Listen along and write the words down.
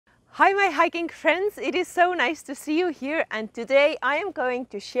Hi my hiking friends, it is so nice to see you here, and today I am going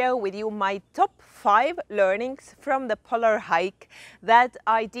to share with you my top 5 learnings from the polar hike that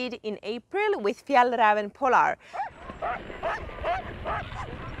I did in April with Fjällräven Polar.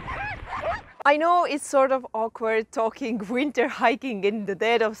 I know it's sort of awkward talking winter hiking in the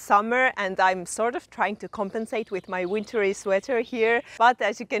dead of summer, and I'm sort of trying to compensate with my wintry sweater here, but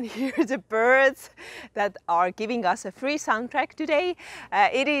as you can hear the birds that are giving us a free soundtrack today.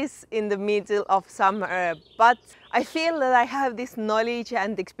 It is in the middle of summer, but I feel that I have this knowledge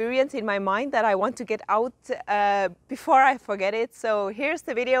and experience in my mind that I want to get out before I forget it. So here's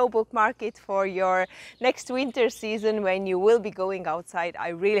the video, bookmark it for your next winter season when you will be going outside. I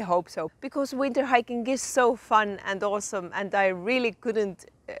really hope so, because winter hiking is so fun and awesome, and I really couldn't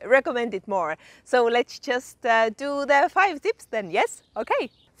recommend it more. So let's just do the 5 tips then, yes? Okay.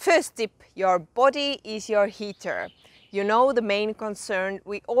 First tip, your body is your heater. You know, the main concern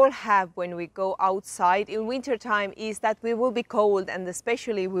we all have when we go outside in winter time is that we will be cold, and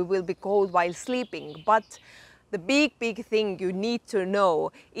especially we will be cold while sleeping. But the big thing you need to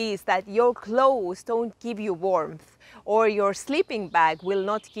know is that your clothes don't give you warmth, or your sleeping bag will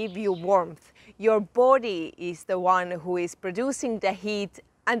not give you warmth. Your body is the one who is producing the heat,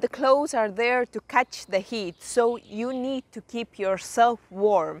 and the clothes are there to catch the heat. So you need to keep yourself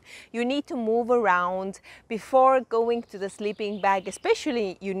warm. You need to move around before going to the sleeping bag.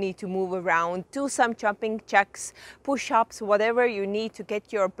 Especially you need to move around, do some jumping jacks, push-ups, whatever you need to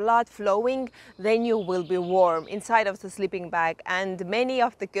get your blood flowing. Then you will be warm inside of the sleeping bag. And many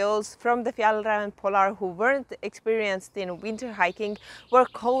of the girls from the Fjällräven Polar who weren't experienced in winter hiking were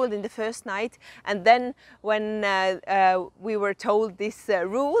cold in the first night. And then when we were told this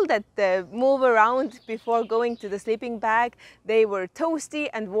rule that move around before going to the sleeping bag, they were toasty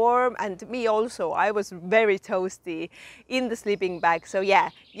and warm, and me also. I was very toasty in the sleeping bag. So yeah,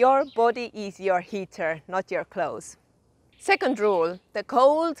 your body is your heater, not your clothes. Second rule, the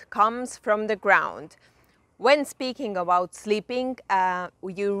cold comes from the ground. When speaking about sleeping,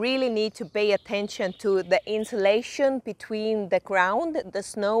 you really need to pay attention to the insulation between the ground, the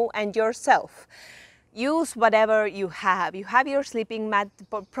snow, and yourself. Use whatever you have. You have your sleeping mat,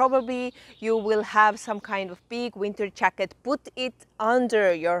 but probably you will have some kind of big winter jacket. Put it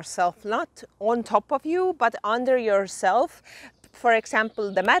under yourself, not on top of you, but under yourself. For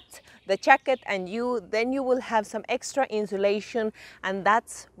example, the mat, the jacket, and then you will have some extra insulation, and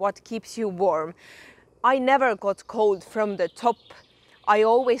that's what keeps you warm. I never got cold from the top. I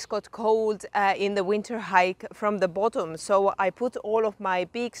always got cold in the winter hike from the bottom, so I put all of my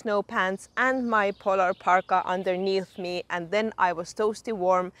big snow pants and my polar parka underneath me, and then I was toasty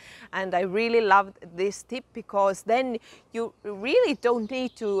warm. And I really loved this tip, because then you really don't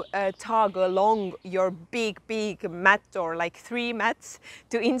need to tug along your big mat, or like 3 mats,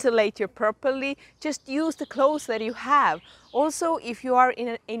 to insulate you properly. Just use the clothes that you have. Also, if you are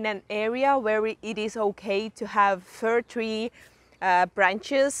in an area where it is okay to have fir tree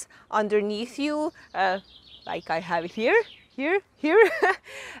branches underneath you, like I have here, you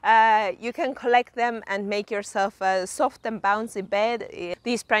can collect them and make yourself a soft and bouncy bed.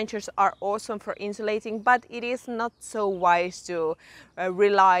 These branches are awesome for insulating, but it is not so wise to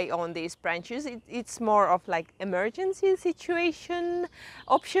rely on these branches. It's more of like emergency situation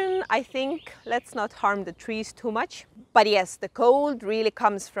option, I think. Let's not harm the trees too much. But yes, the cold really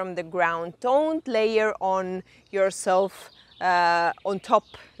comes from the ground. Don't layer on yourself on top,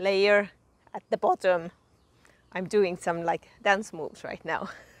 layer at the bottom. I'm doing some like dance moves right now.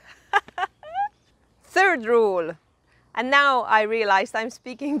 Third rule, and now I realized I'm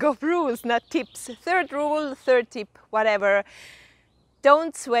speaking of rules, not tips. Third rule, third tip, whatever.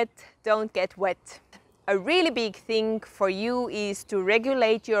 Don't sweat, don't get wet. A really big thing for you is to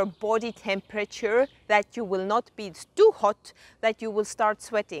regulate your body temperature, that you will not be too hot that you will start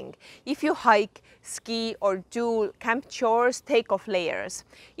sweating. If you hike, ski, or do camp chores, take off layers.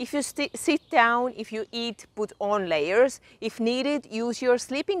 If you sit down, if you eat, put on layers. If needed, use your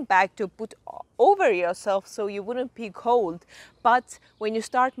sleeping bag to put over yourself so you wouldn't be cold. But when you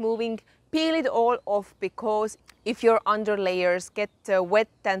start moving, peel it all off, because if your under layers get wet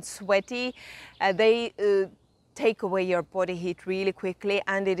and sweaty, they take away your body heat really quickly,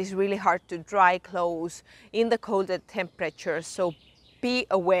 and it is really hard to dry clothes in the colder temperatures. So be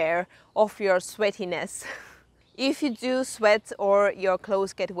aware of your sweatiness. If you do sweat or your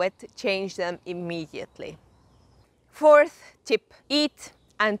clothes get wet, change them immediately. Fourth tip, eat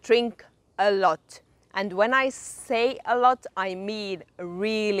and drink a lot. And when I say a lot, I mean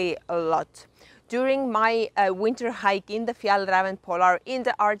really a lot. During my winter hike in the Fjällräven Polar in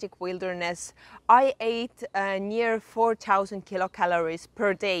the Arctic wilderness, I ate near 4,000 kilocalories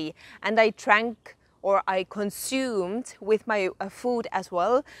per day, and I drank or I consumed with my food as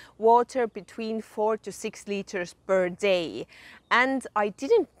well, water between 4 to 6 liters per day. And I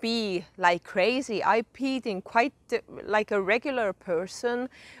didn't pee like crazy. I peed in quite like a regular person.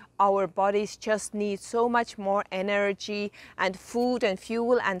 Our bodies just need so much more energy and food and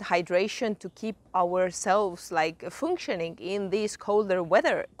fuel and hydration to keep ourselves like functioning in these colder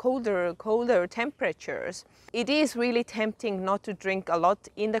weather, colder temperatures. It is really tempting not to drink a lot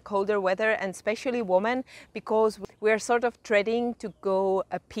in the colder weather, and especially women, because we're sort of dreading to go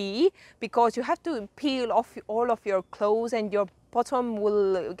pee, because you have to peel off all of your clothes and your bottom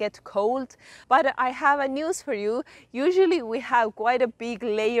will get cold. But I have a news for you. Usually we have quite a big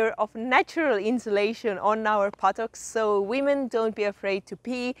layer of natural insulation on our buttocks, so women, don't be afraid to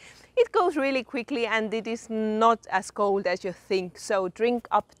pee. It goes really quickly and it is not as cold as you think. So drink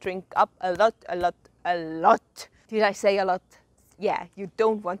up a lot, a lot, a lot. Did I say a lot? Yeah, you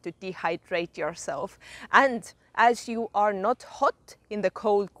don't want to dehydrate yourself. And as you are not hot in the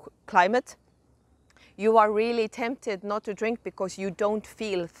cold climate, you are really tempted not to drink because you don't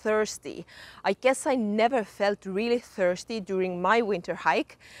feel thirsty. I guess I never felt really thirsty during my winter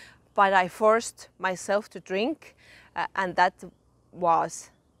hike, but I forced myself to drink, and that was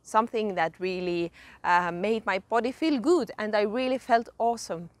something that really made my body feel good, and I really felt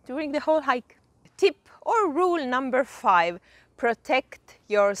awesome during the whole hike. Tip or rule number 5, protect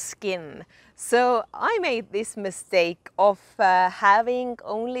your skin. So I made this mistake of having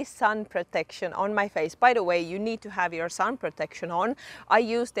only sun protection on my face. By the way, you need to have your sun protection on. I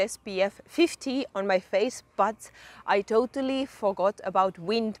used SPF 50 on my face, but I totally forgot about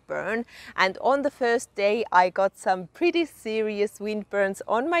windburn. And on the first day, I got some pretty serious windburns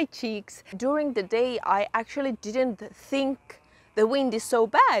on my cheeks. During the day, I actually didn't think the wind is so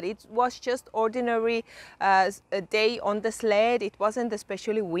bad. It was just ordinary a day on the sled. It wasn't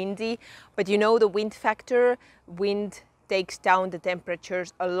especially windy, but you know the wind factor, wind takes down the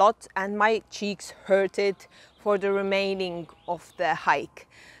temperatures a lot, and my cheeks hurted for the remaining of the hike.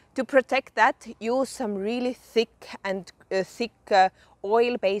 To protect that, use some really thick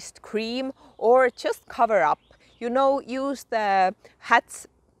oil-based cream, or just cover up. You know, use the hats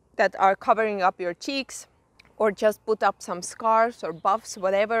that are covering up your cheeks, or just put up some scarves or buffs,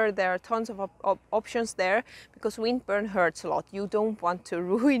 whatever. There are tons of options there, because windburn hurts a lot. You don't want to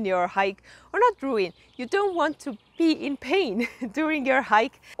ruin your hike, or not ruin, you don't want to be in pain during your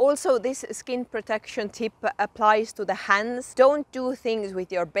hike. Also, this skin protection tip applies to the hands. Don't do things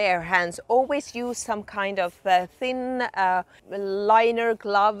with your bare hands. Always use some kind of thin liner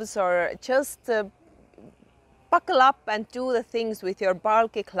gloves, or just buckle up and do the things with your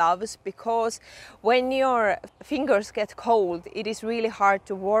bulky gloves, because when your fingers get cold, it is really hard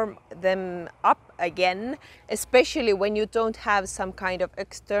to warm them up again, especially when you don't have some kind of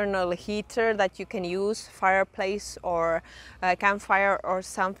external heater that you can use, fireplace or campfire or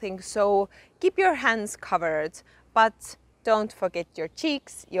something. So keep your hands covered, but don't forget your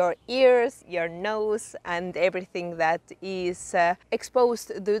cheeks, your ears, your nose, and everything that is exposed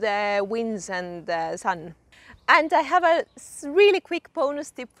to the winds and the sun. And I have a really quick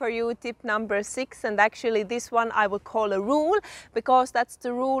bonus tip for you, tip number 6, and actually this one I will call a rule, because that's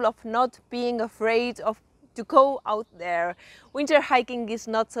the rule of not being afraid to go out there. Winter hiking is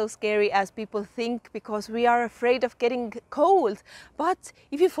not so scary as people think, because we are afraid of getting cold. But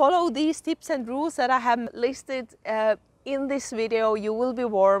if you follow these tips and rules that I have listed in this video, you will be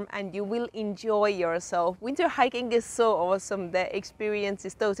warm and you will enjoy yourself. Winter hiking is so awesome. The experience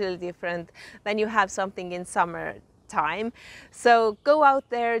is totally different than you have something in summer time. So go out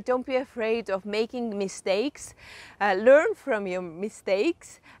there, don't be afraid of making mistakes, learn from your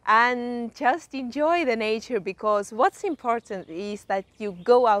mistakes, and just enjoy the nature, because what's important is that you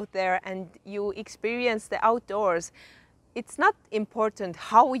go out there and you experience the outdoors. It's not important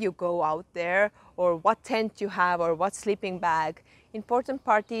how you go out there, or what tent you have, or what sleeping bag. Important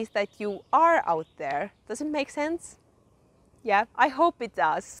part is that you are out there. Does it make sense? Yeah, I hope it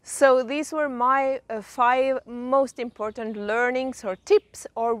does. So these were my 5 most important learnings or tips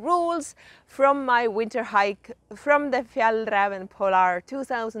or rules from my winter hike from the Fjällräven Polar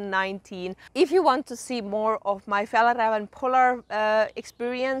 2019. If you want to see more of my Fjällräven Polar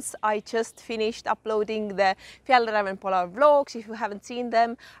experience, I just finished uploading the Fjällräven Polar vlogs. If you haven't seen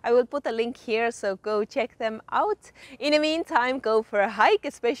them, I will put a link here, so go check them out. In the meantime, go for a hike,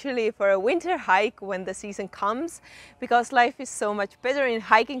 especially for a winter hike when the season comes, because life is so much better in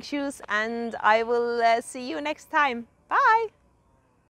hiking shoes, and I will see you next time. Bye!